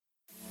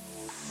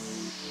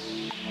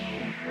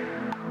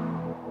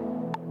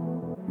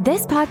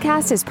This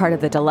podcast is part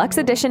of the Deluxe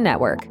Edition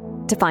Network.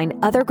 To find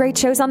other great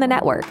shows on the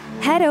network,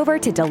 head over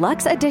to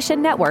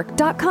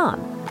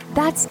deluxeeditionnetwork.com.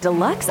 That's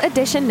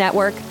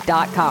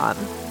deluxeeditionnetwork.com.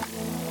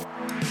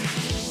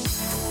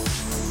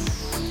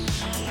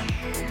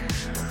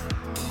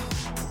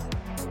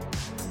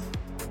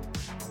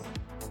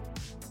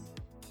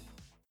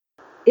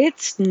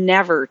 It's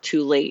never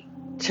too late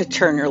to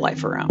turn your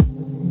life around.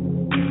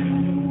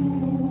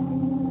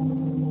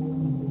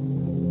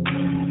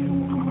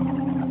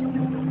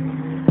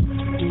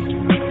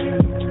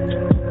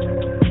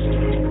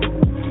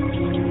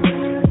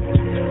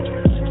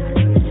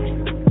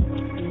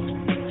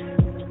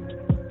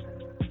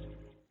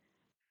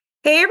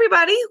 Hey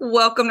everybody,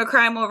 welcome to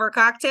Crime Over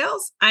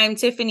Cocktails. I'm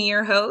Tiffany,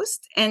 your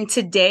host, and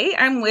today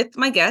I'm with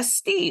my guest,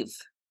 Steve.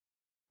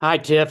 Hi,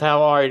 Tiff.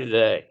 How are you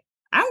today?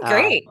 I'm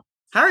great.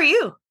 How are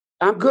you?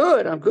 I'm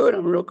good. I'm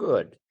real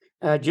good.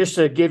 Just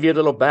to give you a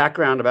little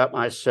background about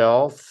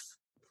myself,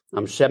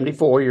 I'm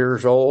 74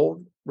 years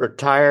old,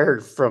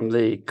 retired from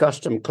the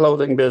custom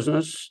clothing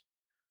business.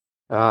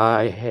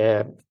 I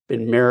have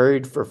been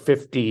married for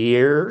 50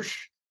 years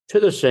to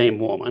the same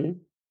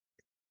woman,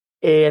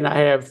 and I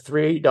have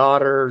 3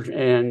 daughters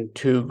and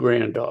 2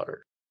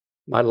 granddaughters.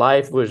 My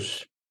life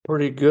was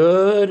pretty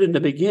good in the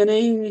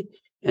beginning,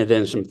 and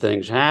then some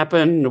things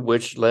happened,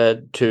 which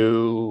led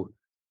to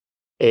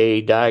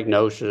a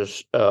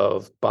diagnosis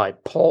of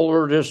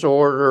bipolar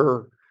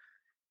disorder.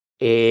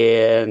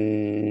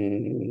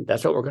 And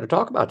that's what we're going to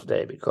talk about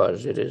today,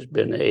 because it has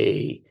been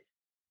a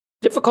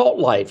difficult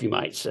life, you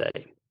might say.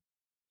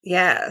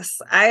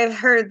 Yes, I've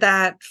heard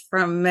that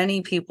from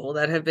many people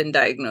that have been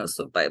diagnosed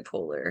with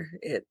bipolar.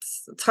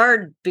 It's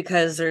hard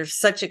because there's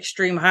such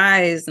extreme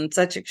highs and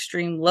such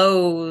extreme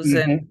lows,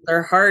 and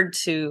they're hard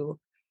to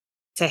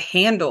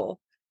handle.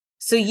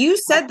 So you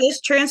said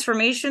this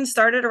transformation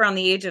started around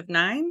the age of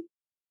 9?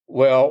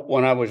 Well,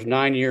 when I was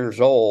 9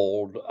 years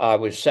old, I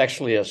was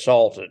sexually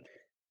assaulted.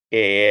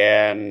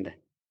 And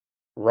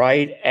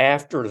right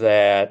after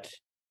that,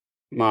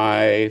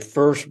 my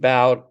first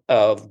bout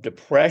of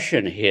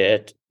depression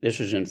hit. This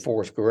was in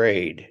 4th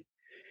grade.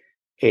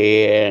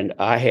 And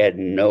I had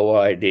no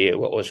idea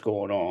what was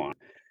going on.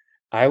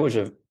 I was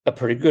a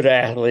pretty good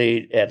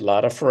athlete, had a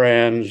lot of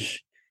friends,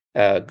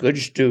 a good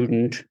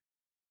student.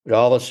 But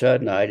all of a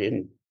sudden, I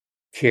didn't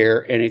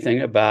care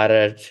anything about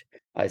it.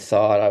 I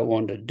thought I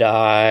wanted to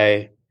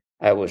die.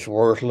 I was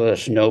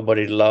worthless.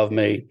 Nobody loved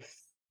me.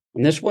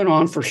 And this went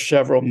on for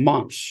several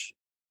months.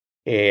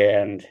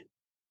 And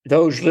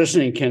those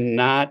listening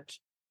cannot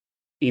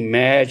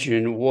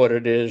imagine what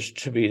it is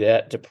to be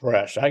that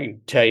depressed. I can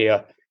tell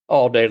you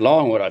all day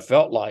long what I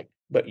felt like,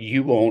 but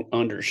you won't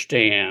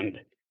understand.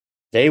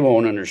 They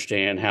won't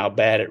understand how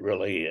bad it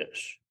really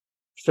is.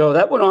 So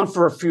that went on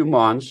for a few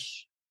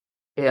months.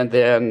 And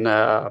then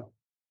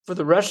for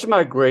the rest of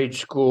my grade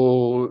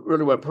school, it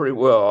really went pretty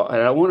well.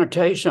 And I want to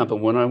tell you something.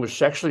 When I was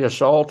sexually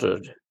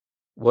assaulted,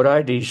 what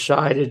I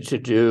decided to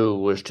do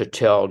was to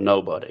tell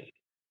nobody.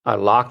 I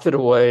locked it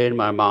away in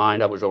my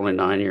mind. I was only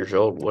 9 years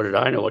old. What did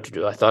I know what to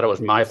do? I thought it was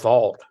my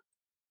fault.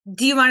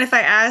 Do you mind if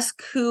I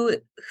ask who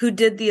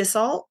did the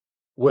assault?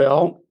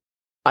 Well,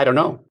 I don't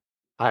know.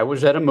 I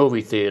was at a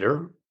movie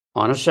theater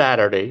on a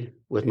Saturday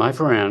with my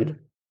friend,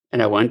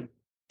 and I went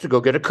to go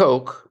get a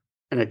Coke.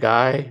 And a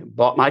guy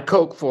bought my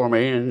Coke for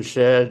me and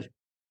said,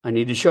 I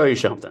need to show you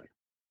something.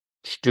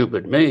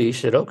 Stupid me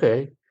said,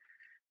 okay.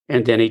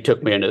 And then he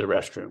took me into the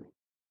restroom.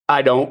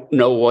 I don't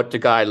know what the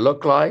guy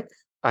looked like.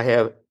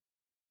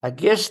 I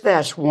guess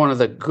that's one of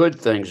the good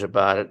things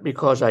about it,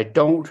 because I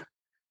don't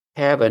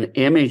have an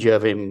image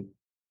of him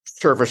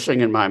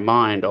surfacing in my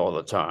mind all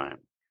the time.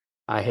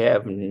 I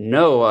have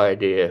no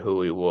idea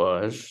who he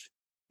was,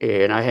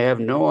 and I have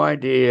no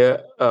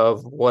idea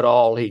of what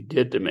all he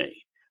did to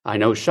me. I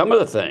know some of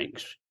the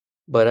things,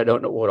 but I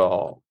don't know what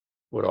all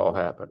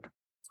happened.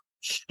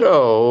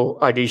 So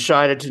I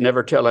decided to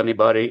never tell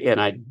anybody, and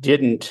I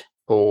didn't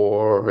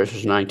for, this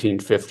is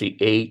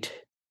 1958,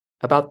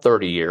 about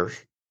 30 years.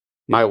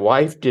 My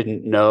wife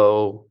didn't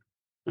know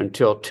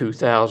until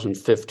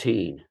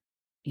 2015.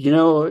 You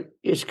know,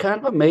 it's kind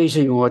of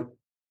amazing what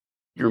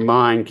your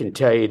mind can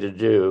tell you to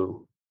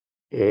do.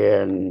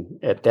 And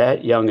at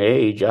that young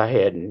age, I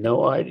had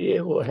no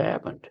idea what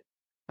happened.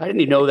 I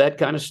didn't even know that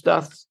kind of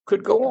stuff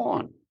could go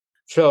on.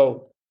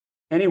 So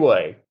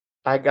anyway,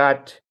 you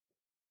got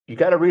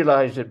to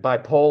realize that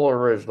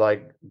bipolar is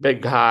like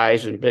big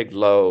highs and big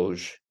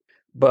lows,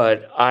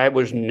 but I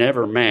was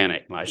never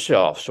manic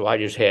myself. So I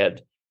just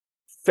had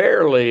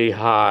fairly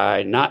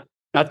high, not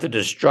the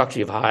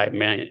destructive high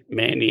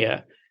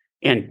mania,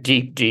 and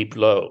deep, deep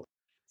low.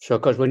 So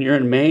because when you're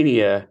in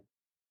mania,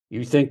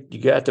 you think you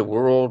got the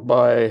world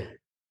by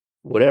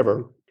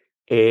whatever.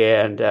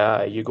 And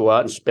you go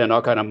out and spend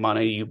all kind of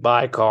money. You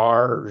buy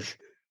cars,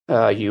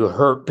 you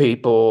hurt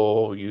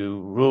people,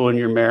 you ruin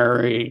your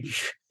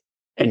marriage,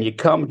 and you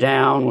come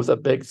down with a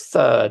big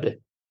thud,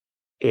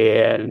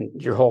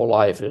 and your whole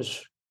life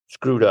is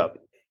screwed up,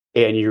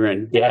 and you're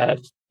in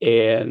debt,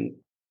 and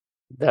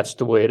that's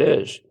the way it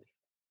is.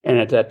 And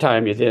at that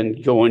time, you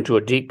then go into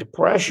a deep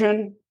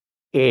depression,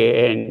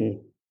 and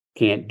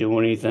can't do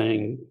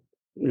anything,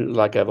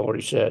 like I've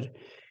already said.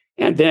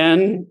 And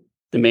then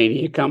the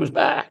mania comes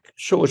back.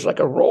 So it's like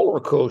a roller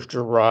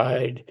coaster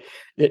ride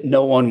that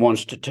no one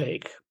wants to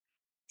take.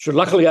 So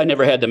luckily, I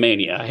never had the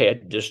mania. I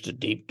had just a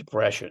deep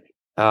depression.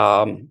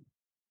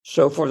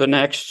 So for the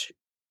next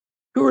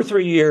 2 or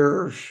 3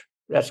 years,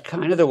 that's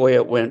kind of the way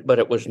it went, but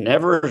it was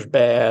never as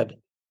bad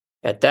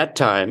at that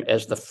time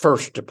as the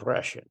first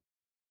depression.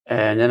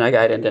 And then I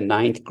got into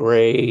ninth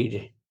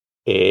grade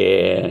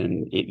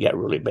and it got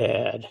really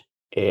bad.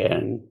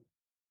 And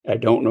I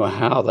don't know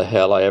how the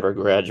hell I ever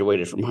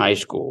graduated from high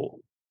school,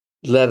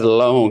 let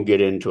alone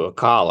get into a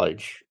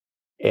college.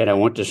 And I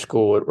went to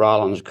school at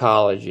Rollins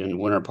College in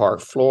Winter Park,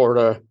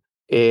 Florida,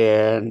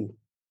 and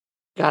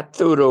got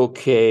through it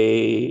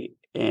okay,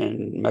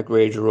 and my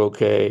grades were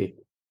okay.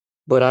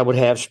 But I would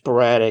have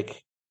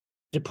sporadic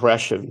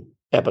depression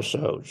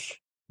episodes.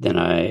 Then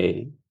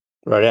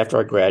right after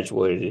I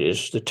graduated,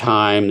 is the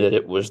time that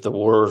it was the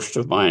worst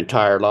of my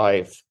entire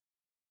life.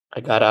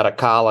 I got out of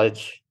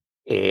college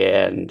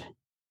and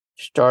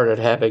started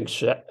having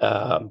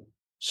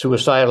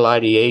suicidal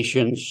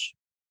ideations.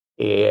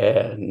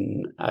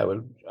 And I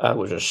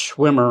was a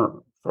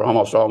swimmer for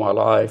almost all my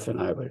life.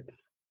 And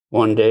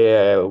one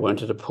day I went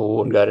to the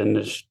pool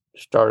and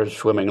started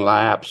swimming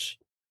laps.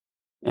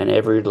 And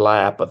every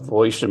lap, a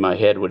voice in my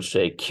head would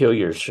say, kill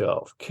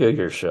yourself, kill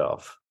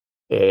yourself.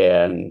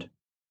 And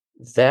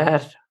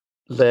that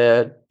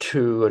led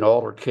to an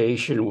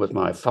altercation with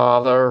my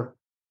father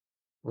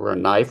where a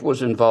knife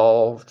was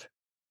involved.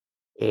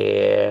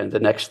 And the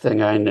next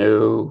thing I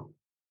knew,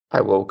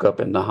 I woke up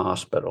in the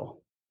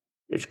hospital.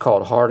 It's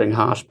called Harding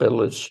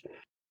Hospital. It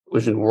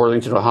was in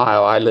Worthington,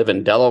 Ohio. I live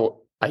in Delaware.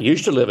 I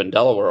used to live in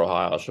Delaware,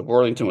 Ohio. So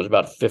Worthington was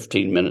about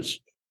 15 minutes.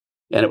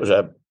 And it was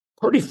a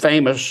pretty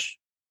famous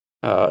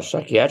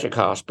psychiatric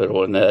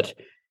hospital in that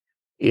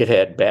it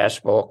had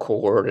basketball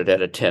court, it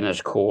had a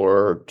tennis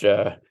court,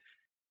 had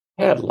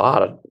a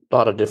lot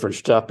of different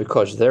stuff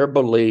because their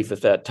belief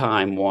at that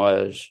time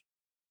was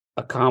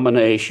a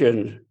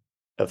combination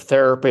of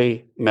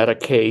therapy,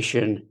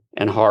 medication,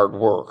 and hard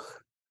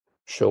work.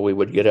 So we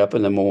would get up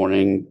in the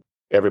morning,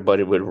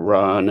 everybody would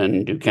run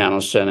and do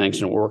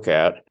calisthenics and work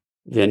out.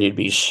 Then you'd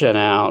be sent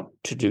out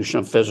to do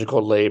some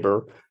physical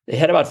labor. They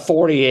had about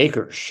 40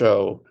 acres,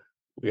 so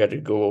we had to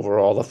go over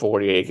all the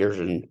 40 acres.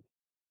 And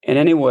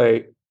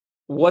anyway,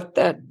 what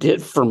that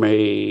did for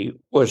me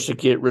was to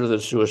get rid of the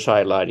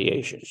suicidal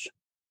ideations.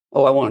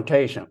 Oh, I want to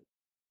tell you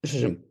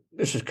something.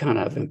 This is kind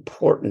of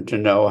important to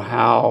know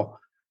how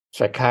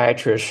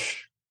psychiatrists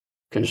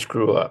can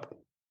screw up.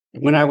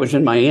 When I was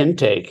in my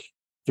intake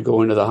to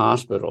go into the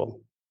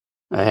hospital,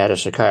 I had a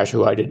psychiatrist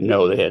who I didn't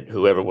know. They had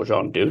whoever was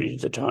on duty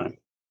at the time.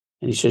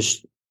 And he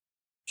says,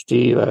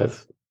 Steve,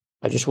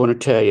 I just want to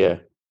tell you,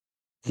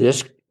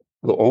 this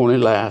will only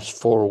last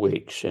 4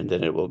 weeks and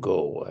then it will go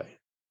away.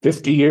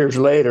 50 years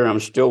later, I'm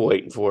still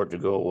waiting for it to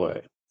go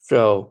away.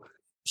 So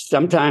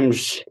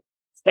sometimes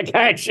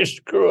psychiatrists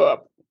screw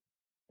up.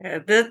 Yeah,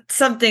 that's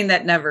something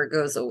that never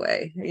goes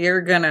away.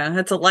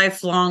 It's a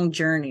lifelong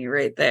journey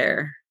right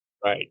there.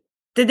 Right.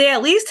 Did they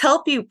at least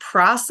help you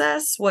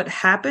process what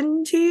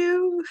happened to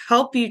you?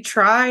 Help you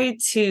try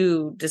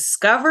to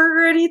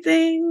discover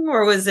anything?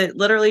 Or was it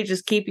literally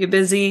just keep you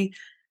busy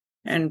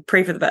and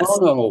pray for the best? Oh,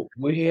 no.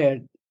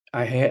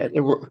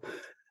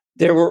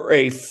 There were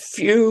a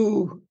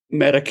few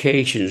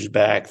medications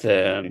back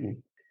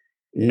then.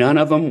 None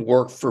of them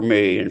worked for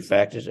me. In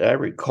fact, as I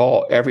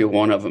recall, every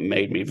one of them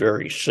made me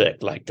very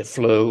sick, like the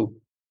flu,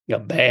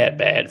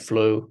 bad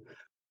flu.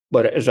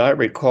 But as I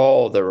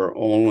recall, there were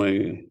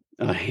only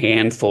a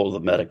handful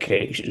of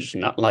medications,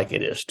 not like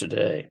it is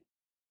today.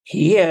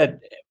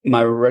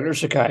 My regular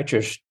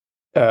psychiatrist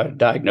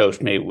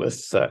diagnosed me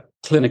with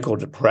clinical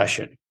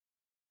depression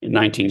in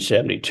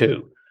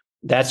 1972.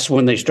 That's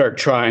when they started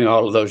trying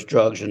all of those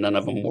drugs and none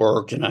of them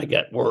worked, and I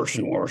got worse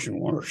and worse and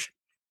worse.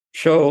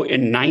 So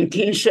in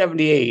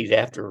 1978,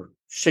 after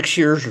 6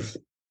 years of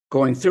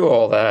going through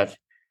all that,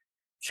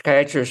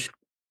 psychiatrist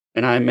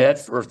and I met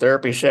for a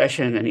therapy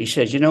session, and he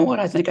said, you know what?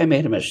 I think I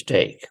made a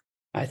mistake.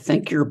 I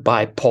think you're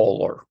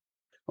bipolar.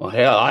 Well,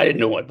 hell, I didn't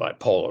know what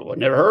bipolar was.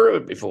 Never heard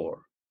of it before.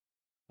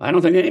 I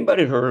don't think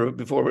anybody had heard of it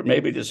before, but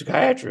maybe the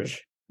psychiatrist.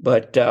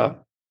 But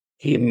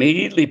he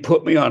immediately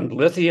put me on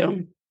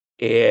lithium,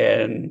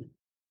 and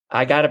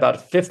I got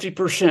about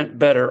 50%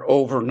 better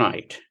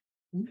overnight.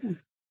 Mm-hmm.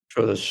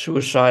 So the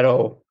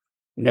suicidal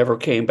never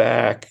came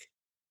back.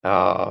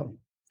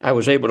 I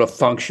was able to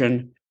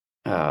function.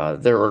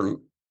 There were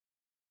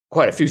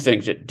quite a few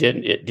things it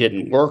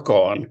didn't work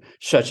on,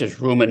 such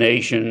as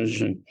ruminations.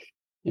 And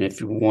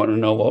if you want to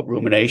know what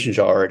ruminations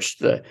are, it's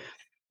the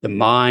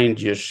mind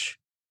just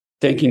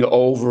thinking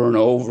over and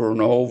over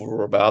and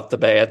over about the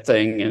bad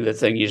thing and the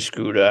thing you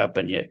screwed up,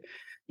 and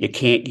you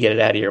can't get it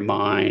out of your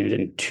mind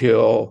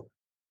until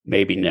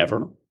maybe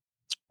never,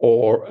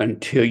 or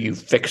until you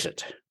fix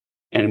it.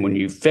 And when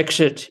you fix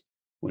it,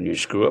 when you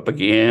screw up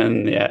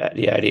again,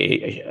 the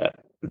idea,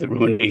 the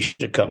rumination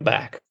to come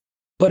back.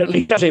 But at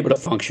least I was able to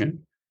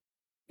function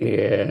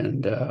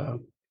and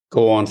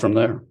go on from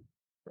there.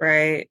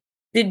 Right.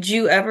 Did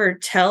you ever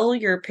tell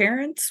your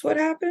parents what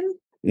happened?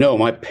 No,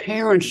 my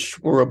parents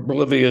were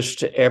oblivious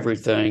to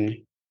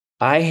everything.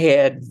 I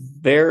had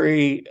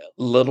very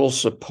little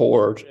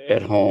support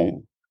at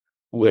home,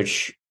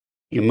 which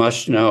you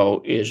must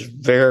know is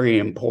very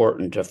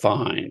important to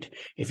find.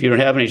 If you don't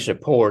have any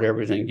support,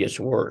 everything gets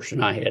worse,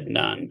 and I had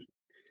none.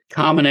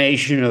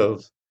 Combination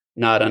of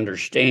not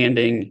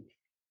understanding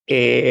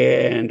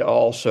and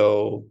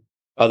also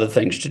other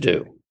things to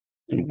do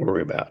and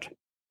worry about.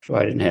 So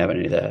I didn't have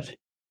any of that.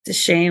 It's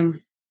a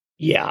shame.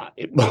 Yeah,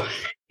 it was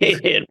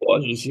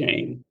a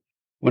shame.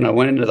 When I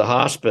went into the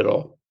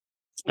hospital,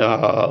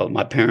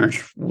 my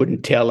parents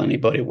wouldn't tell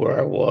anybody where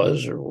I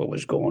was or what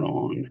was going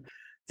on.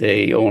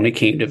 They only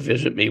came to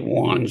visit me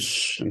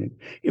once. And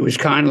it was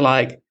kind of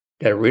like,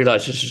 I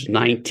realized this is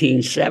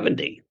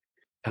 1970.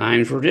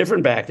 Times were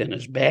different back then.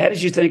 As bad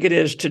as you think it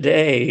is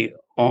today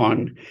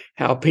on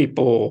how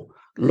people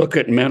look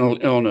at mental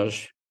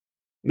illness,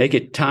 make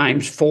it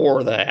times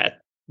 4 that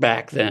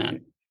back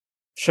then.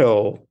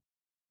 So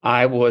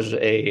I was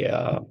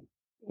I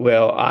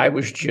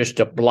was just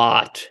a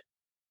blot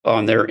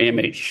on their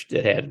image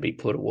that had to be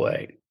put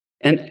away.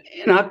 And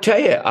I'll tell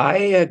you,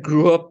 I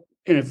grew up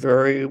in a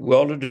very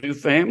well-to-do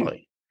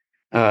family.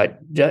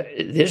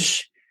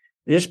 This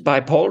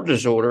bipolar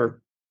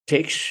disorder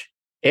takes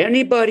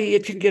anybody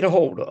it can get a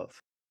hold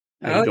of.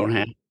 You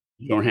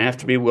don't have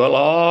to be well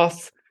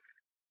off.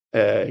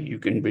 You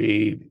can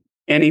be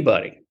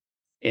anybody,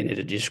 and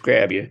it'll just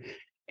grab you.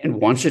 And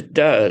once it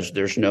does,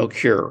 there's no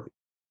cure.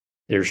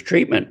 There's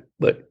treatment,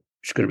 but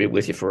it's going to be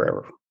with you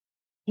forever.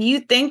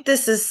 You think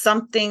this is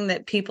something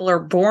that people are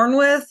born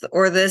with,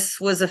 or this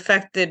was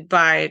affected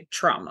by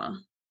trauma?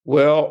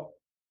 Well,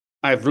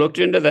 I've looked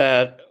into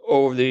that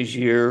over these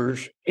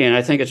years, and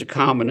I think it's a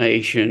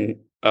combination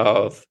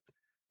of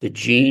the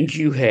genes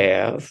you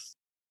have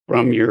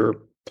from your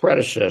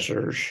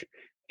predecessors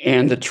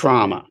and the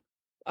trauma.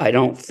 I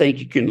don't think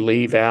you can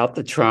leave out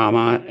the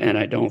trauma, and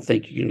I don't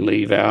think you can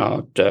leave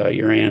out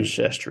your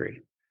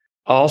ancestry.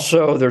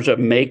 Also, there's a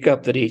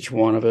makeup that each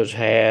one of us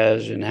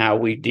has and how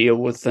we deal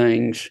with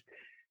things,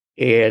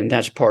 and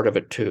that's part of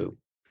it too.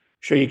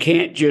 So you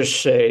can't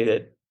just say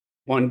that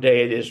one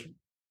day this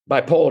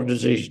bipolar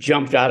disease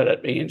jumped out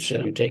at me and said,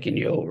 I'm taking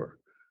you over.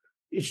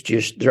 It's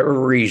just, there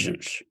are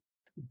reasons.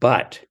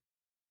 But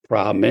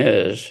problem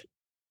is,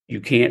 you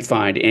can't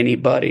find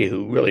anybody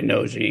who really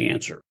knows the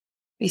answer.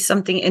 Be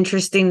something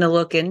interesting to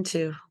look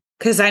into.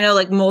 Because I know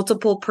like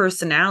multiple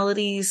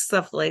personalities,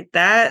 stuff like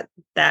that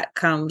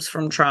comes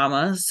from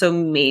trauma. So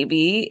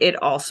maybe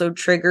it also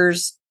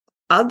triggers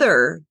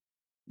other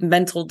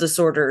mental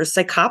disorders,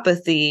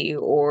 psychopathy,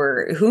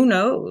 or who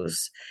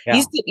knows.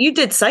 Yeah. You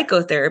did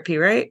psychotherapy,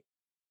 right?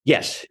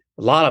 Yes,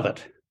 a lot of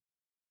it.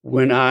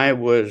 When I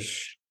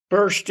was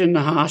first in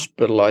the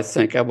hospital, I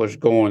think I was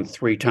going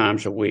 3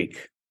 times a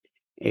week.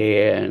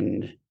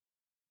 And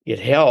it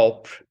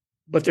helped,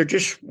 but there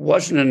just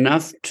wasn't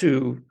enough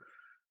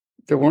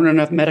there weren't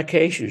enough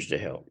medications to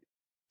help.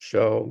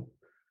 So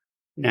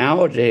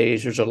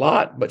nowadays there's a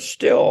lot, but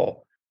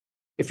still,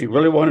 if you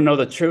really want to know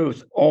the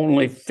truth,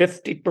 only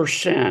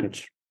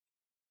 50%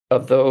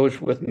 of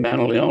those with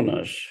mental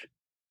illness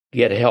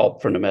get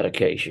help from the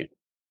medication.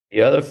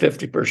 The other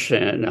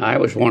 50%, I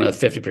was one of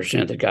the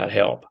 50% that got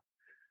help,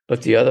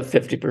 but the other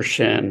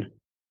 50%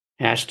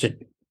 has to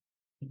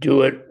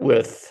do it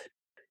with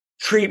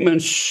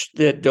treatments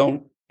that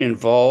don't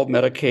involve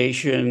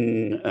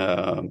medication.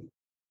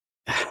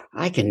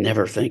 I can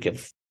never think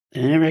of,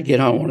 whenever I get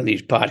on one of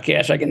these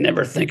podcasts, I can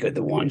never think of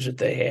the ones that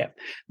they have.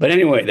 But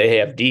anyway, they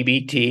have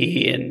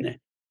DBT and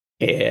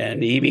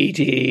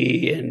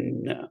EBT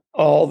and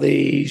all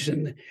these.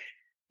 And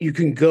you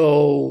can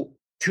go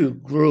to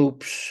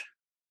groups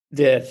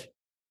that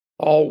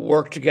all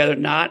work together.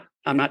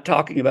 I'm not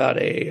talking about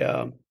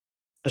a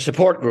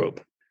support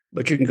group,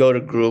 but you can go to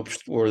groups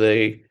where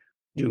they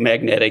do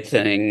magnetic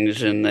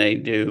things and they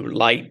do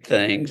light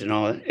things and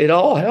all that. It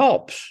all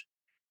helps.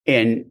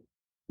 And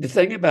the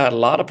thing about a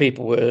lot of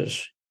people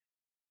is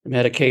the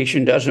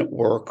medication doesn't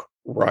work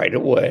right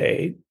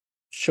away,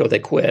 so they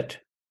quit.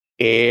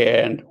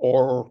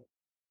 Or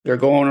they're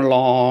going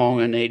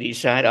along and they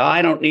decide,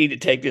 I don't need to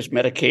take this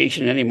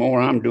medication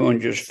anymore. I'm doing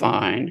just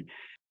fine.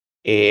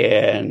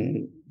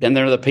 And then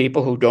there are the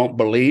people who don't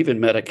believe in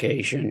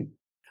medication.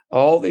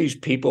 All these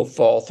people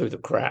fall through the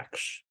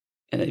cracks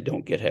and they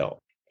don't get help.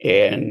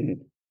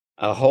 And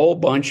a whole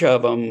bunch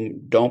of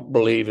them don't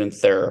believe in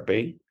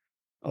therapy.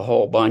 A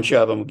whole bunch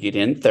of them get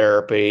in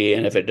therapy,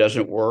 and if it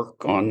doesn't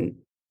work on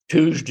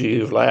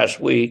Tuesday of last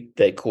week,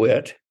 they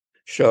quit.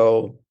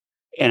 So,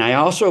 and I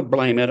also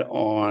blame it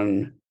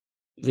on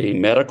the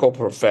medical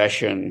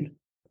profession.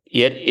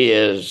 It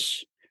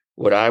is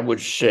what I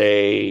would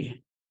say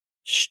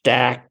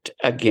stacked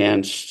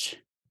against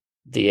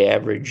the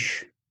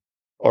average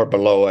or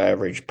below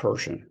average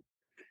person.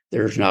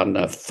 There's not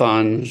enough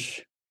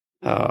funds.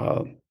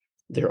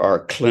 There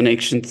are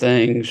clinics and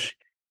things,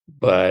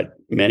 but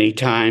many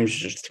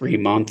times it's a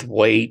 3-month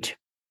wait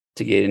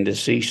to get in to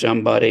see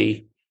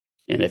somebody.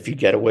 And if you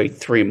got to wait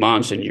 3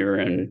 months and you're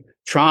in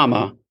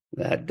trauma,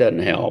 That doesn't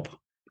help.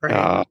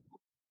 Right.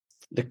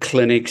 The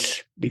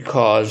clinics,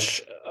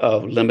 because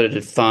of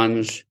limited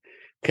funds,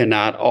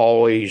 cannot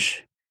always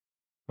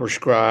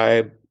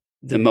prescribe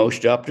the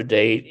most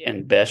up-to-date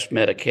and best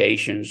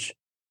medications.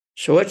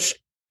 So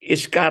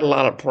it's got a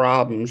lot of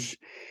problems.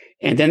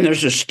 And then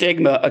there's a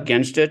stigma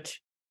against it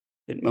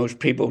that most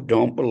people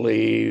don't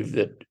believe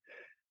that.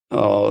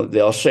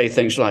 They'll say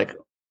things like,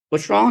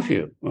 "What's wrong with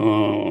you?"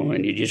 Oh,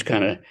 and you just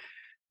kind of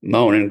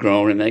moan and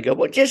groan, and they go,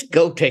 "Well, just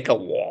go take a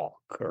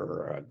walk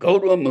or go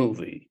to a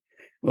movie."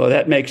 Well,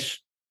 that makes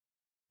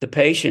the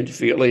patient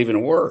feel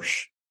even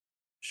worse.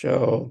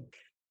 So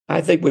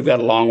I think we've got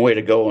a long way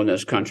to go in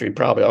this country,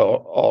 probably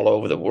all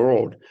over the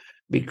world,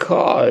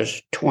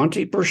 because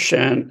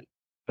 20%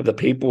 of the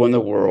people in the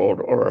world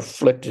are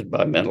afflicted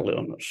by mental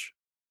illness.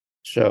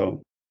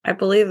 So, I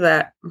believe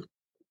that.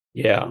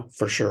 yeah,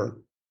 for sure.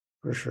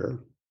 For sure.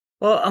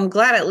 Well, I'm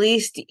glad at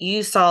least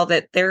you saw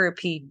that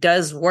therapy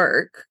does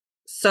work.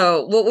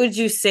 So, what would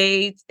you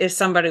say if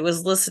somebody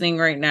was listening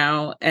right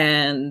now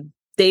and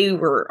they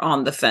were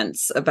on the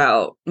fence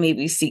about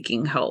maybe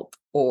seeking help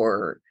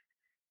or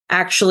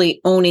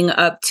actually owning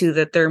up to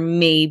that there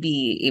may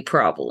be a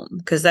problem?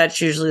 Because that's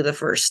usually the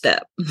first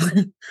step.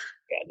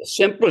 Yeah, the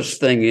simplest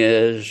thing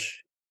is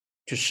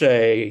to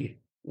say,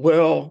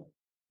 well,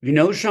 you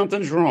know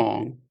something's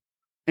wrong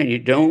and you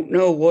don't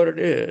know what it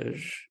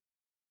is.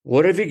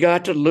 What have you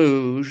got to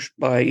lose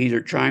by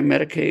either trying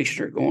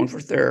medication or going for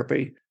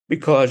therapy?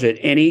 Because at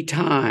any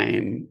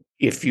time,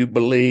 if you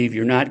believe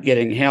you're not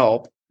getting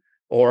help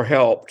or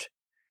helped,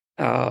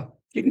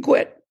 you can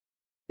quit.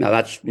 Now,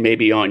 that's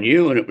maybe on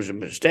you and it was a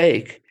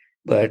mistake.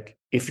 But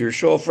if you're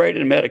so afraid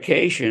of the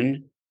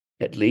medication,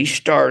 at least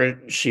start it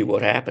and see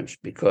what happens.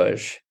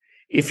 Because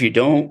if you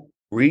don't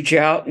reach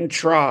out and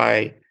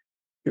try,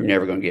 you're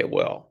never going to get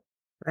well.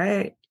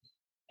 Right.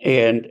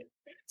 And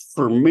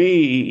for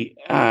me,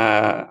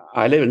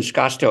 I live in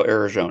Scottsdale,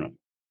 Arizona,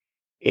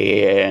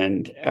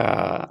 and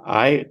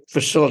I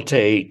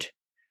facilitate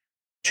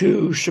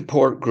 2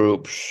 support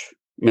groups,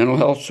 mental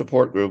health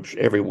support groups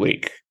every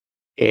week.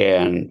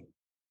 And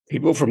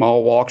people from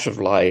all walks of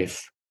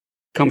life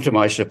come to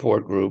my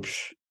support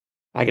groups.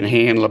 I can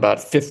handle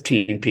about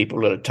 15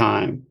 people at a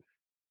time.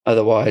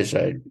 Otherwise,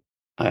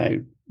 I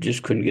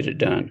just couldn't get it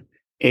done.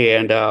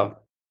 And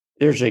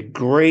there's a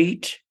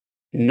great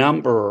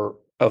number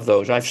of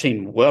those. I've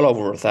seen well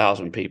over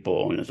 1,000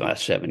 people in the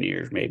last 7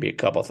 years, maybe a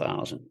couple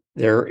thousand.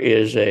 There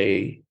is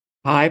a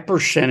high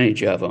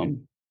percentage of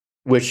them,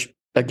 which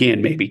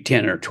again, maybe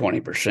 10 or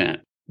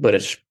 20%, but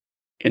it's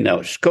in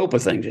the scope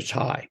of things, it's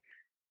high,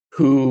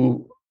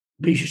 who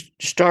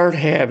start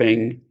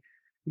having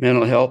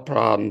mental health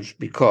problems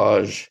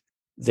because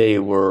they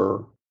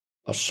were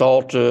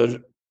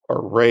assaulted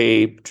or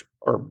raped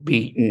or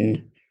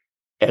beaten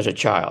as a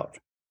child.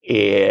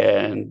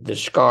 And the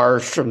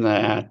scars from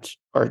that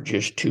are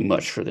just too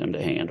much for them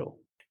to handle.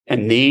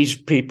 And these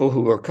people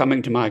who are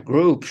coming to my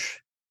groups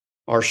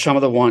are some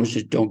of the ones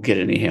that don't get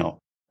any help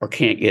or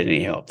can't get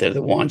any help. They're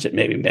the ones that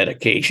maybe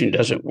medication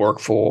doesn't work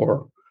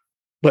for.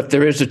 But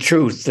there is a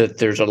truth that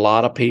there's a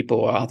lot of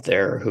people out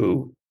there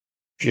who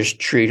just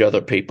treat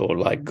other people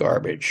like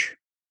garbage.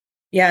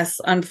 Yes,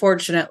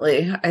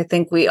 unfortunately, I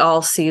think we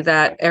all see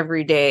that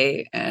every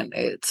day, and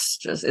it's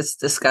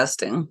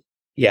disgusting.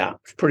 Yeah,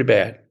 it's pretty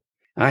bad.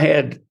 I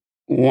had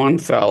one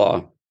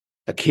fella,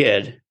 a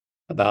kid,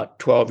 about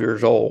 12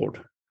 years old,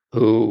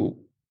 who,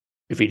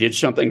 if he did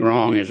something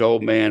wrong, his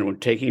old man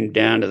would take him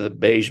down to the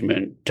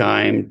basement,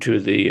 tie him to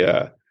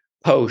the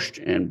post,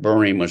 and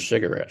burn him with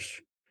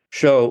cigarettes.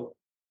 So,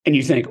 and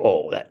you think,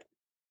 oh,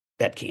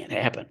 that can't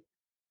happen.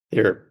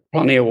 There are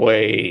plenty of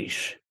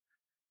ways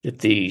that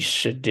these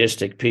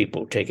sadistic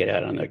people take it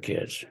out on their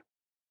kids.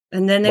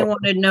 And then they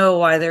want to know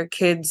why their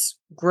kids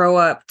grow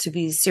up to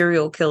be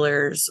serial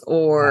killers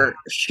or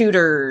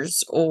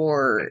shooters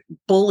or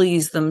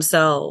bullies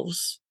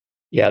themselves.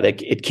 Yeah,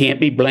 it can't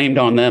be blamed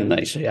on them,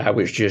 they say. I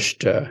was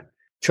just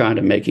trying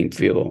to make him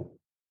feel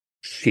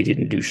he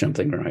didn't do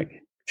something right.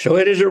 So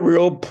it is a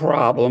real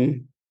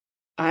problem.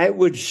 I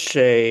would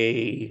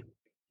say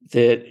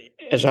that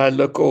as I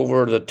look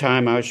over the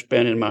time I've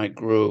spent in my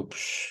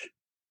groups,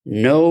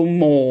 no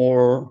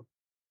more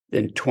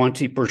than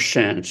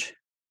 20%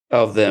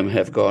 of them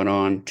have gone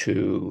on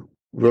to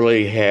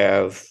really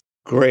have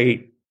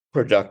great,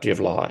 productive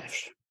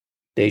lives.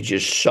 They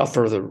just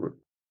suffer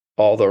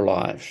all their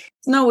lives.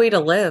 There's no way to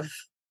live.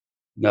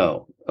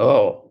 No.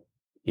 Oh,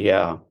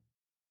 yeah.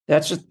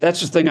 That's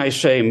the thing I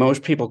say.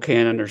 Most people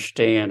can't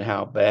understand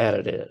how bad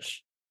it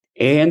is.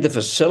 And the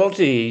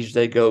facilities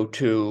they go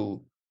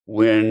to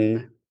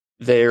when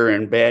they're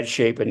in bad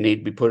shape and need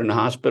to be put in the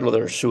hospital,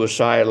 they're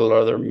suicidal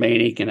or they're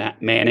manic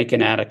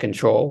and out of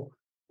control.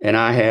 And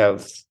I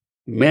have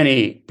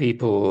many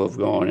people who have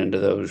gone into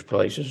those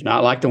places,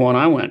 not like the one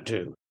I went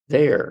to.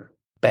 They're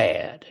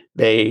bad.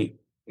 They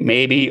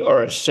maybe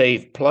are a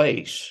safe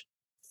place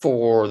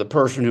for the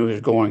person who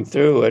is going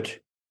through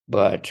it,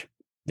 but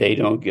they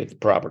don't get the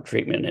proper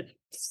treatment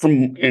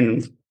from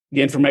the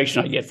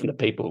information I get from the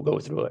people who go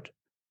through it.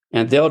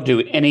 And they'll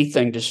do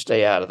anything to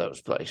stay out of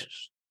those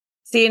places.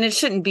 See, and it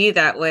shouldn't be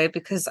that way,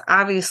 because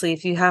obviously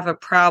if you have a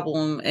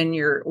problem and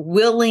you're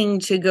willing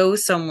to go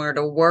somewhere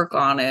to work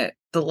on it,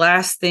 the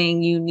last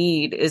thing you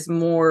need is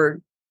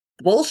more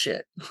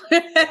bullshit,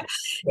 to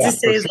Yeah, for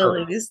say the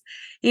sure. least.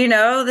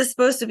 This is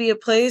supposed to be a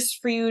place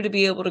for you to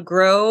be able to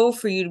grow,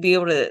 for you to be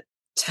able to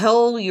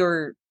tell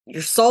your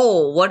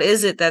soul, what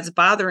is it that's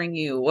bothering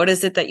you? What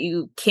is it that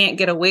you can't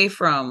get away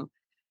from?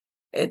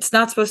 It's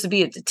not supposed to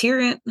be a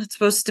deterrent. It's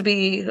supposed to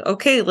be,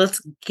 okay, let's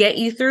get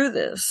you through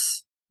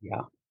this.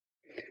 Yeah.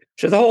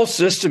 So the whole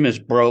system is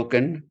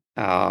broken.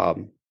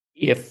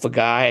 If a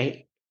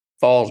guy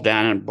falls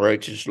down and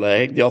breaks his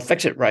leg, they'll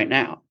fix it right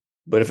now.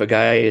 But if a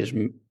guy is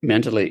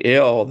mentally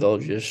ill, they'll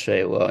just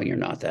say, well, you're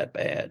not that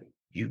bad.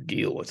 You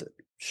deal with it.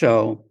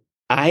 So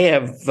I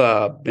have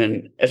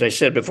been, as I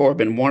said before,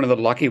 been one of the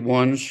lucky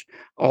ones,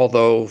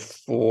 although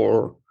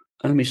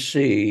let me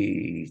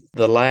see,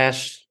 from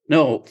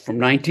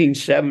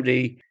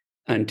 1970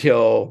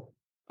 until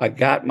I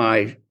got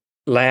my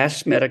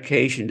last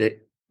medication, that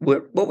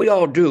what we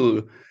all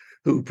do,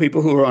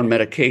 people who are on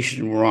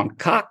medication were on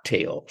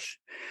cocktails,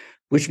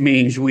 which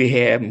means we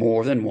have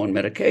more than one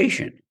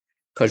medication,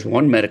 because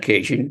one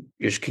medication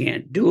just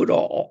can't do it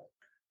all.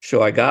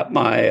 So I got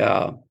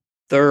my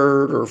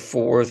third or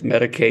fourth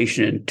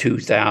medication in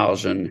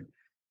 2000,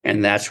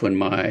 and that's when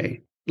my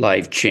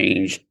life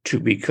changed to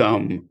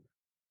become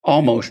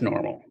almost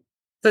normal.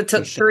 So it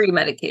took 3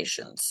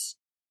 medications.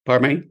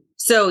 Pardon me?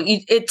 So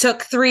it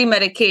took 3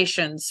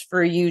 medications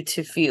for you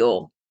to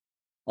feel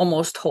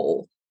almost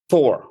whole.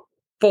 4.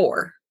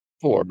 4.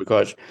 4,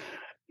 because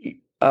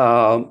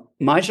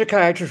my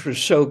psychiatrist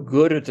was so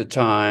good at the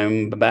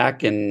time,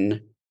 back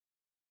in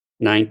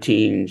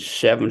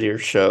 1970 or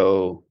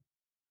so,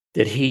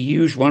 that he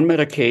used one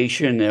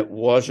medication that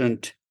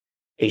wasn't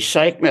a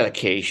psych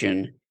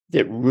medication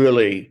that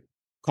really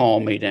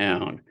calmed me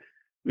down.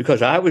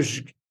 Because I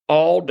was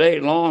all day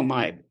long,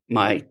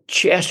 my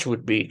chest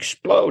would be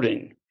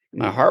exploding.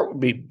 My heart would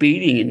be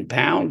beating and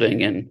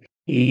pounding. And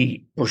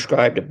he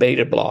prescribed a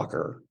beta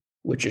blocker,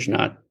 which is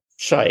not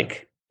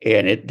psych,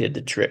 and it did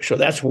the trick. So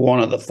that's one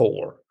of the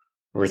 4.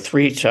 There were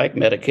 3 psych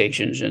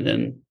medications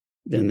and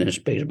then this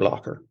beta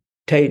blocker.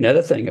 Tell you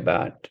another thing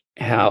about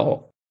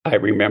how I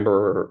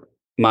remember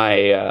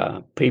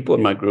my people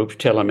in my groups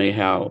telling me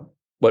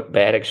what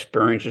bad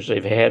experiences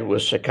they've had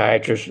with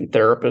psychiatrists and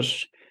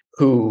therapists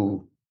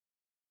who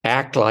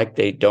act like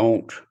they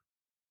don't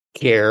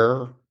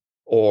care,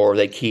 or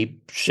they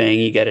keep saying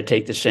you got to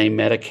take the same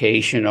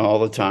medication all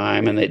the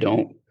time, and they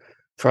don't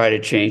try to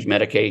change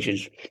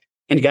medications.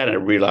 And you got to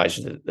realize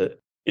that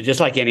just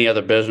like any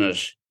other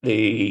business,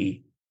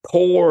 the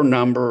poor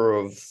number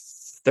of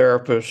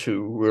therapists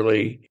who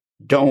really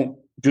don't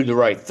do the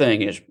right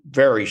thing is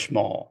very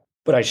small.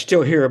 But I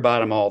still hear about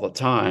them all the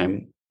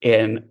time.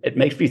 And it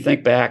makes me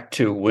think back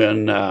to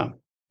when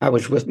I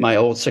was with my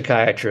old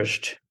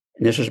psychiatrist,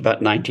 and this was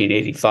about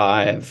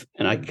 1985,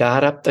 and I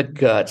got up the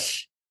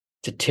guts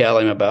to tell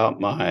him about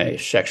my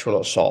sexual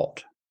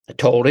assault. I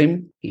told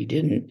him. He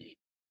didn't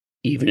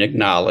even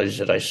acknowledge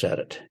that I said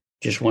it,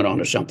 just went on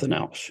to something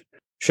else.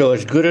 So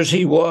as good as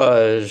he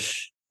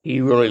was,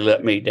 he really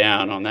let me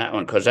down on that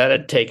one, because that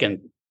had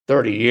taken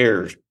 30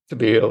 years to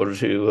be able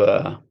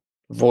to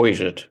voice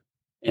it,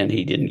 and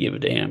he didn't give a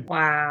damn.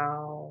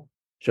 Wow.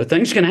 So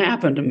things can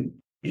happen, and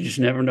you just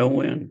never know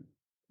when.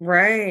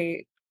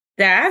 Right.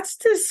 That's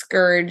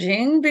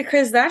discouraging,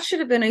 because that should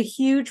have been a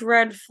huge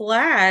red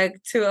flag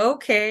to,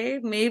 okay,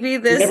 maybe We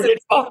this. never did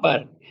talk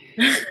about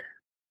it.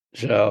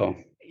 So,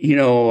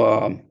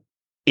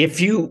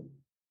 if you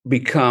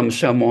become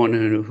someone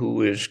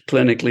who is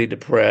clinically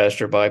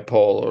depressed or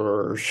bipolar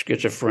or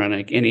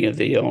schizophrenic, any of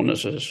the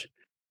illnesses,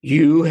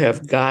 you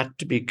have got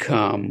to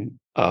become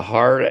a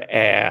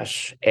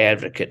hard-ass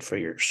advocate for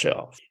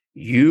yourself.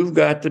 You've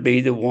got to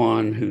be the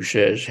one who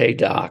says, hey,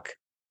 doc,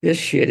 this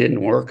shit isn't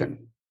working.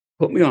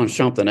 Put me on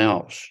something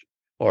else,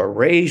 or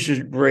raise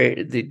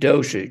the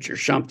dosage or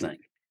something,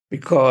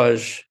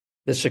 because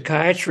the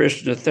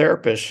psychiatrist and the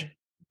therapist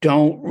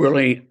don't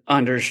really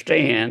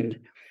understand,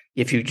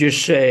 if you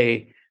just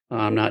say,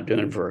 I'm not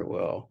doing very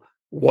well,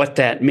 what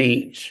that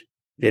means.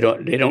 They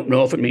don't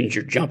know if it means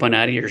you're jumping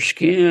out of your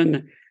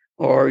skin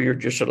or you're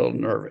just a little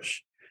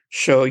nervous.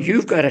 So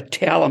you've got to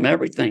tell them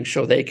everything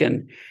so they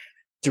can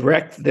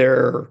direct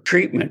their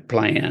treatment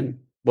plan,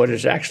 what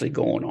is actually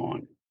going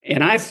on.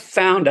 And I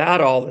found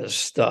out all this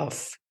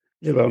stuff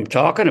that I'm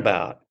talking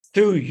about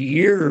through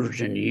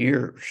years and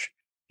years.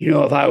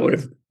 If I would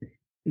have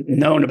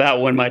known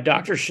about when my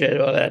doctor said,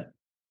 oh, that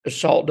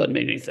assault doesn't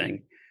mean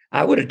anything,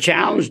 I would have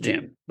challenged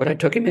him, but I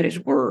took him at his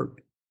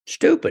word.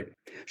 Stupid.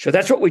 So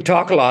that's what we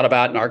talk a lot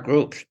about in our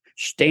groups.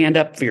 Stand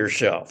up for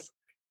yourself,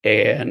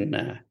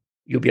 and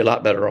you'll be a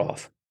lot better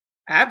off.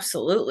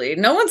 Absolutely.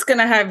 No one's going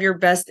to have your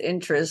best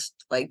interest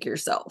like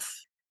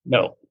yourself.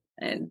 No.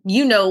 And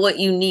you know what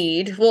you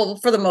need. Well,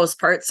 for the most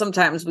part,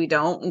 sometimes we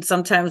don't. And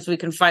sometimes we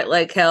can fight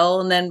like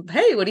hell. And then,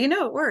 hey, what do you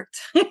know? It worked.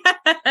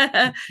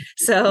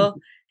 So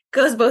it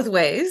goes both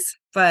ways.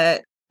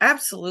 But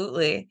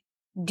absolutely.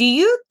 Do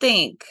you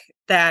think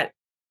that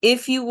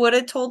if you would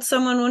have told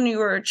someone when you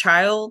were a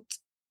child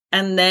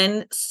and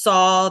then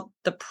saw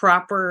the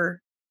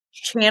proper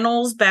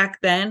channels back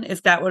then,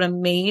 if that would have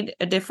made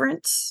a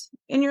difference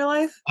in your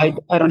life? I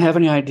don't have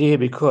any idea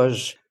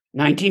because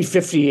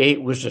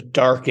 1958 was the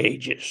dark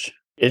ages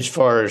as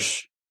far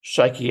as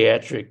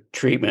psychiatric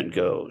treatment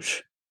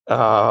goes.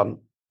 And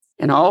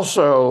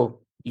also,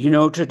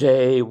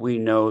 today we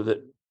know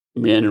that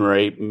men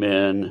rape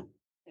men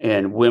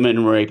and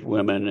women rape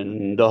women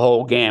and the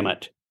whole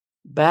gamut.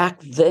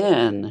 Back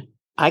then,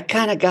 I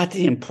kind of got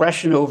the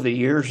impression over the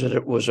years that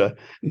it was a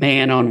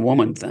man on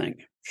woman thing.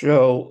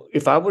 So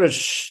if I would have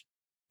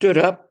stood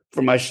up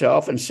for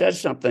myself and said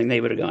something,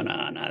 they would have gone,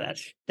 no,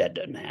 that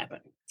doesn't happen.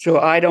 So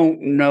I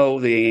don't know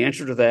the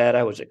answer to that.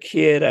 I was a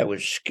kid. I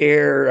was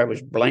scared. I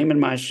was blaming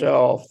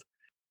myself.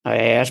 I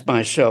asked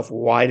myself,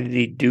 why did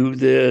he do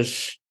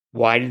this?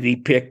 Why did he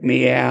pick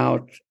me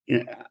out?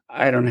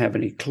 I don't have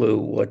any clue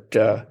what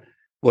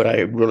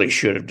I really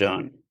should have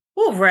done.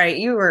 Well, right.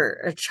 You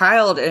were a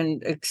child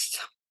and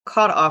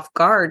caught off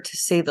guard, to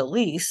say the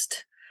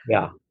least.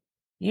 Yeah.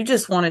 You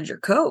just wanted your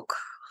Coke.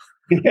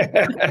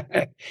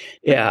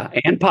 Yeah,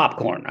 and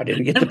popcorn. I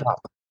didn't get the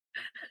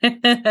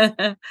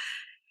popcorn.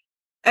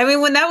 I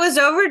mean, when that was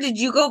over, did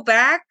you go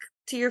back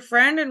to your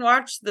friend and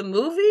watch the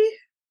movie?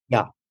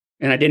 Yeah,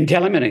 and I didn't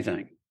tell him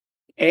anything.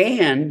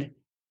 And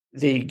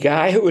the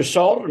guy who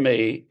assaulted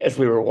me, as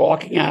we were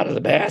walking out of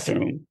the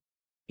bathroom,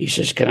 he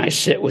says, "Can I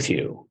sit with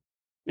you?"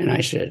 And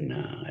I said, "No,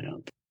 I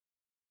don't."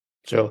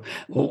 So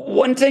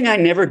one thing I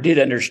never did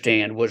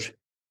understand was,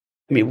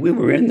 we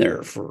were in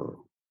there for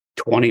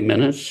 20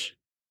 minutes.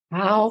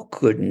 How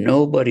could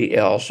nobody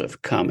else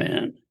have come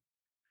in?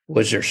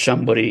 Was there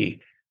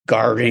somebody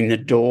guarding the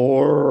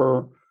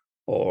door,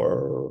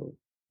 or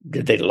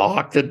did they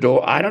lock the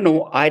door? I don't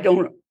know.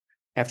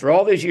 After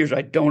all these years,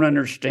 I don't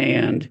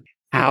understand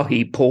how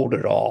he pulled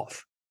it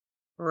off.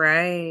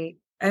 Right.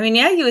 I mean,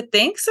 yeah, you would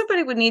think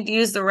somebody would need to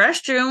use the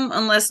restroom,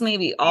 unless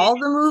maybe all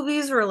the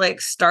movies were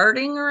like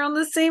starting around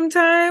the same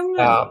time.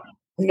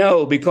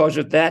 No, because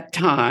at that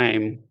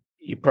time,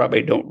 you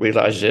probably don't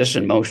realize this,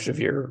 and most of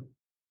your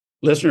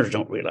listeners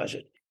don't realize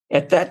it.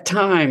 At that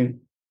time,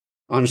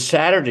 on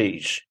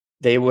Saturdays,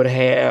 they would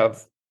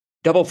have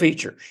double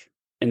features.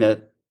 And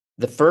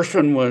the first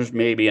one was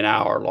maybe an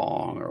hour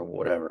long or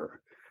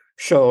whatever.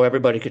 So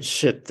everybody could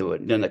sit through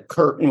it. And then the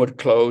curtain would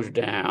close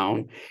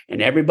down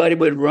and everybody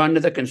would run to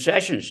the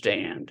concession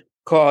stand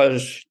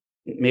because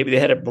maybe they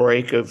had a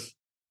break of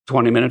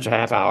 20 minutes, a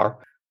half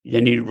hour.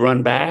 Then you'd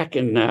run back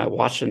and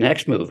watch the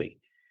next movie.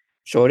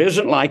 So it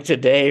isn't like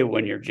today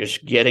when you're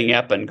just getting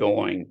up and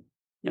going.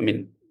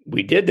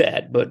 We did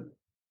that, but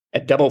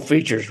at double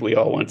features, we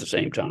all went at the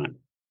same time.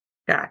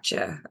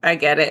 Gotcha. I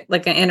get it.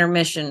 Like an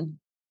intermission.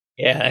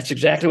 Yeah, that's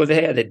exactly what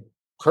they had. The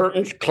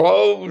curtains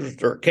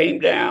closed or came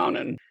down,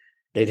 and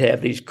they'd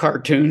have these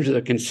cartoons of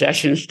the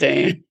concession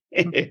stand.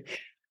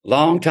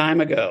 Long time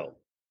ago.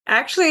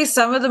 Actually,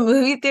 some of the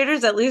movie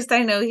theaters, at least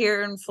I know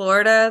here in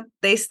Florida,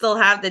 they still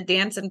have the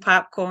dancing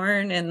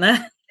popcorn and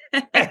the...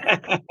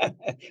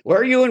 Where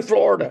are you in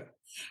Florida?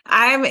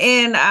 I'm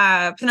in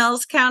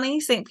Pinellas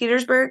County, St.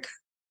 Petersburg.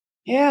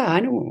 Yeah, I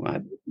know.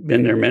 I've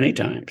been there many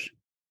times.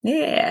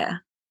 Yeah.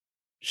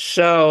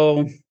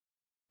 So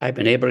I've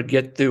been able to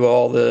get through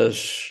all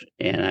this,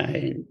 and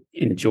I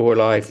enjoy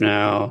life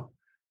now.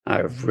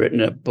 I've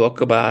written a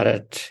book about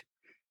it.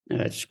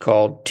 It's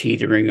called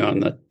Teetering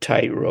on the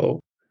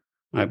Tightrope,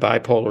 My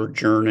Bipolar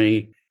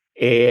Journey.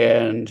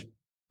 And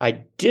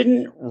I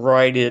didn't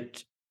write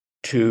it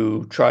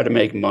to try to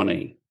make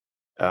money.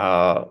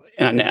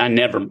 And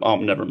I'll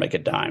never make a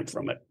dime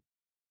from it,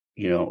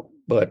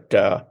 but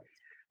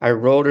I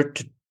wrote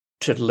it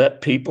to let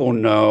people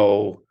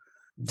know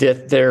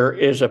that there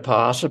is a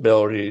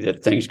possibility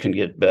that things can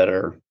get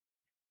better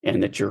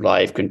and that your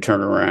life can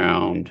turn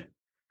around.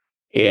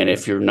 And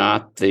if you're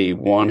not the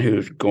one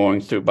who's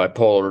going through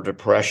bipolar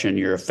depression,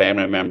 you're a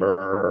family member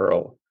or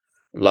a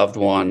loved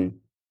one,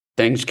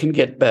 things can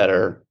get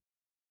better,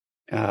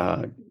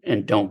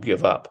 and don't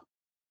give up.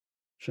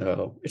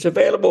 So it's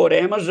available at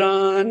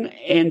Amazon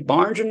and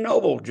Barnes &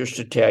 Noble, just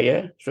to tell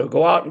you. So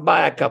go out and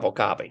buy a couple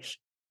copies.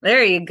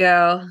 There you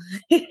go.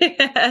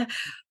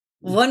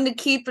 One to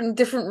keep in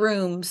different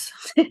rooms.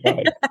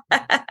 Right.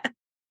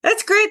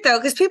 That's great, though,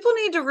 because people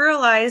need to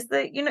realize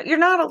that, you're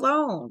not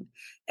alone.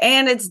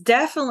 And it's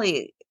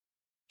definitely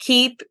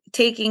keep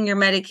taking your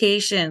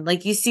medication.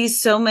 Like you see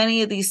so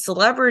many of these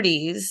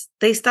celebrities,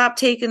 they stop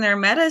taking their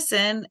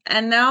medicine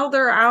and now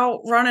they're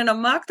out running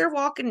amok. They're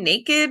walking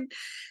naked,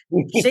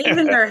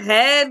 shaving their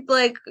head.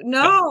 Like,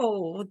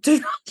 no,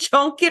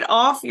 don't get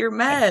off your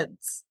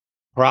meds.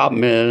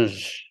 Problem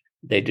is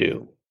they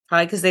do.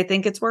 Probably because they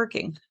think it's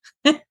working.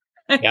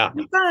 Yeah.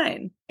 You're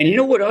fine. And you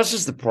know what else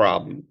is the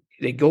problem?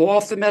 They go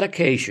off the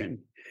medication,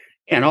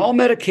 and all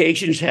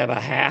medications have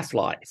a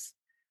half-life.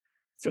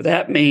 So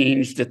that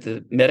means that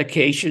the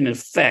medication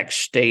effects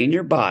stay in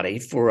your body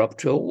for up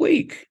to a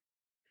week.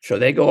 So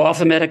they go off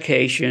the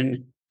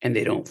medication and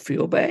they don't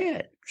feel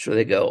bad. So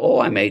they go, oh,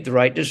 I made the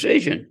right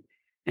decision.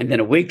 And then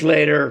a week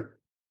later,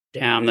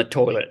 down the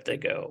toilet they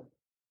go.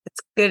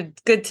 It's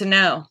good to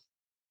know.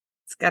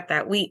 It's got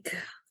that week.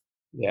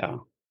 Yeah.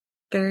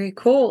 Very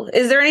cool.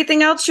 Is there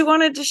anything else you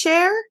wanted to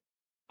share?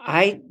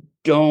 I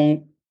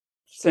don't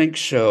think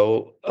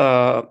so.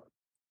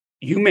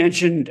 You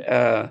mentioned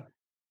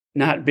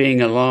not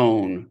being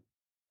alone.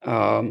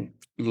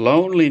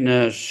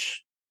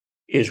 Loneliness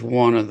is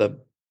one of the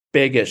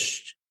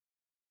biggest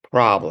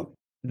problems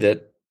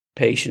that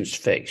patients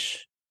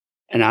face.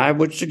 And I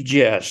would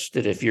suggest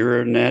that if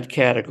you're in that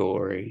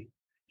category,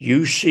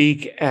 you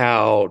seek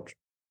out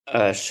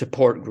a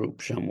support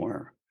group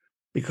somewhere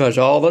because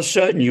all of a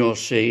sudden you'll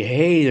see,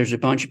 hey, there's a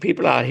bunch of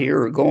people out here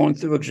who are going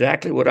through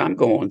exactly what I'm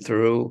going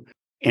through.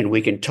 And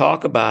we can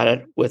talk about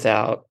it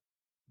without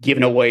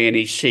giving away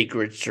any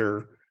secrets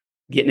or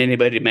getting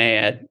anybody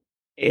mad.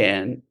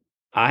 And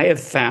I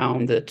have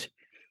found that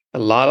a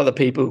lot of the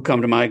people who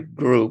come to my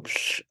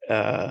groups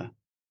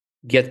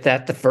get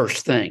that the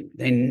first thing.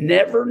 They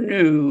never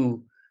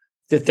knew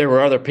that there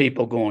were other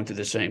people going through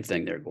the same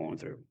thing they're going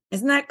through.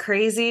 Isn't that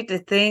crazy to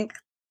think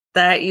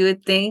that you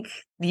would think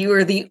you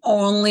were the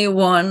only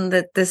one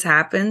that this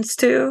happens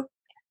to?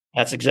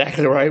 That's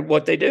exactly right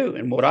what they do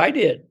and what I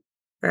did.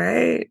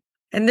 Right.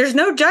 And there's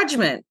no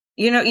judgment.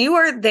 You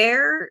are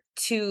there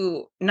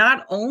to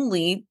not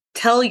only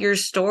tell your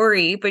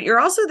story, but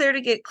you're also there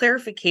to get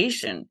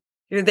clarification.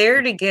 You're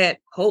there to get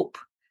hope.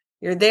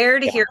 You're there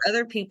to hear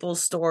other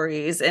people's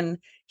stories and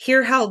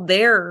hear how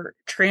they're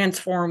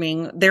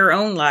transforming their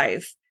own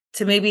life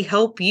to maybe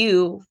help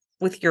you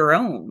with your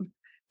own.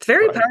 It's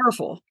very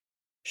powerful.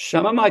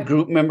 Some of my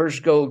group members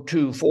go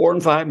to 4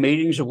 and 5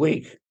 meetings a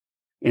week.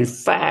 In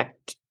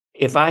fact,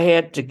 if I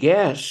had to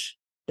guess,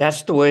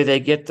 that's the way they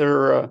get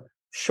their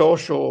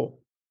social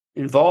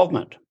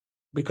involvement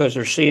because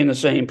they're seeing the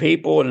same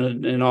people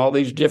in all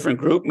these different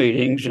group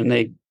meetings and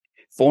they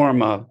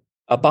form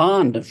a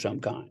bond of some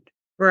kind.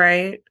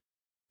 Right.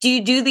 Do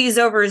you do these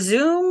over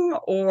Zoom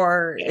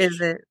or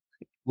is it?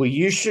 We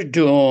used to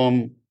do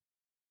them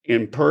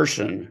in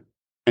person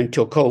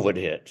until COVID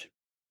hit.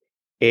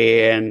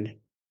 And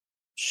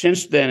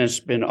since then, it's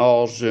been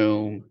all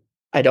Zoom.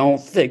 I don't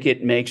think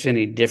it makes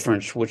any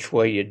difference which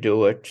way you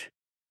do it.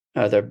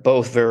 They're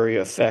both very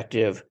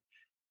effective.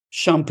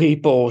 Some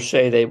people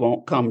say they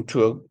won't come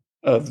to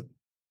a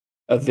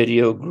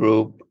video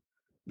group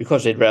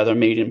because they'd rather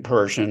meet in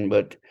person,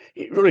 but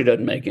it really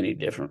doesn't make any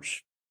difference.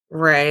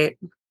 Right.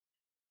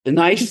 The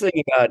nice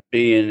thing about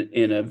being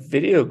in a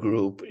video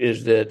group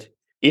is that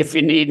if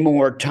you need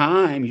more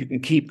time, you can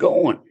keep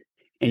going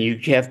and you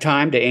have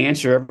time to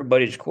answer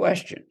everybody's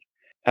questions.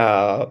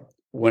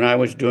 When I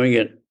was doing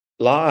it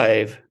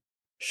live,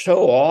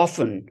 so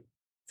often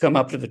come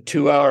up to the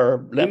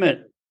 2-hour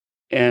limit,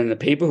 and the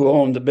people who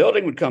owned the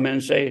building would come in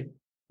and say,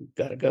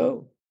 "Got to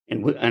go,"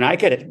 and I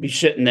could be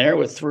sitting there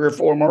with 3 or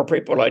 4 more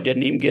people I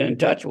didn't even get in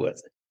touch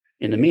with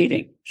in the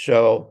meeting.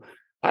 So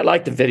I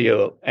like the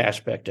video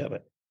aspect of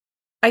it.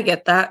 I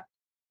get that.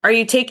 Are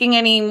you taking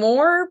any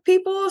more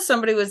people?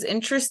 Somebody was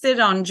interested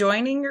on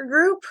joining your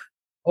group?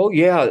 Oh,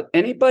 yeah.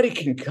 Anybody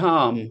can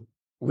come.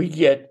 We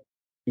get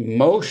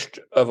most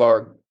of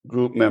our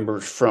group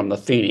members from the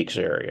Phoenix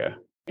area.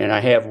 And I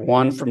have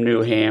one from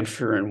New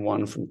Hampshire and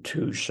one from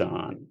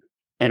Tucson.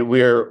 And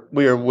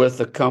we're with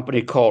a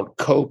company called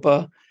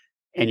COPA.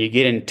 And you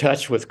get in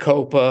touch with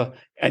COPA,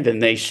 and then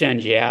they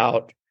send you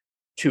out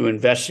to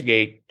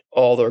investigate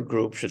all their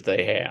groups that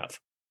they have.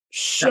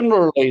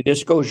 Similarly,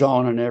 this goes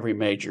on in every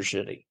major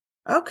city.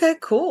 Okay,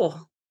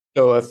 cool.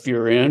 So if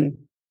you're in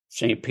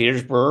St.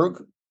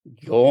 Petersburg,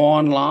 go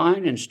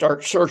online and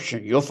start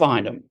searching. You'll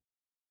find them.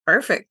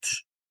 Perfect.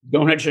 You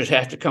don't just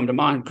have to come to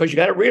mine because you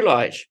got to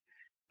realize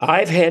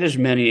I've had as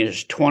many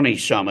as 20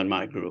 some in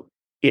my group.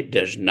 It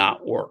does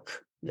not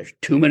work. There's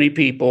too many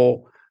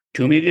people,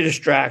 too many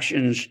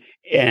distractions,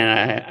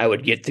 and I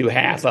would get through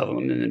half of them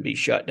and then be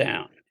shut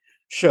down.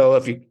 So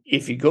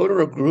if you go to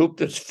a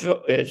group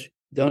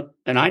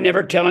and I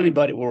never tell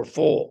anybody we're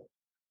full,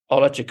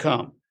 I'll let you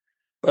come.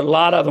 But a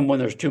lot of them, when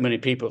there's too many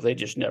people, they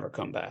just never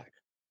come back.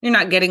 You're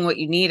not getting what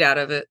you need out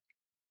of it.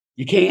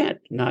 You can't,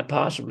 not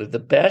possibly. The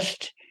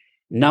best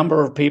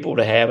number of people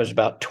to have is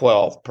about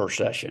 12 per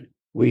session.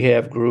 We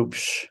have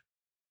groups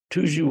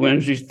Tuesday,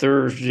 Wednesday,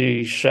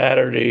 Thursday,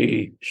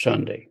 Saturday,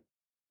 Sunday.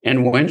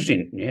 And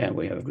Wednesday,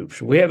 we have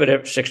groups. We have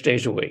it 6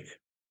 days a week.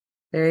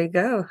 There you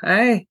go.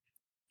 Hey,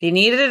 if you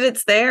needed it,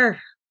 it's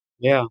there.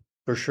 Yeah,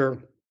 for sure.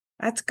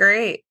 That's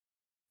great.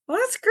 Well,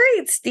 that's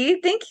great, Steve.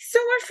 Thank you so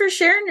much for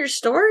sharing your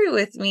story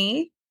with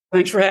me.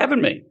 Thanks for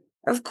having me.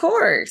 Of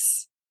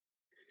course.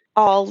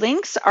 All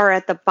links are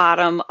at the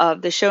bottom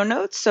of the show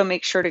notes, so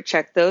make sure to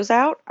check those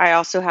out. I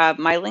also have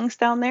my links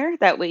down there.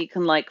 That way you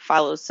can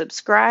follow,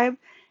 subscribe.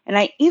 And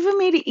I even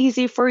made it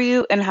easy for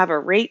you and have a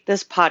rate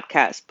this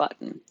podcast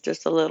button.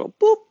 Just a little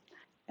boop,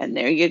 and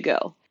there you go.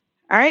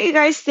 All right, you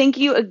guys, thank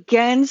you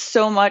again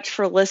so much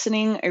for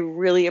listening. I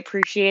really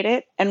appreciate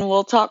it. And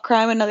we'll talk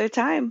crime another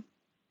time.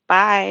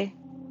 Bye.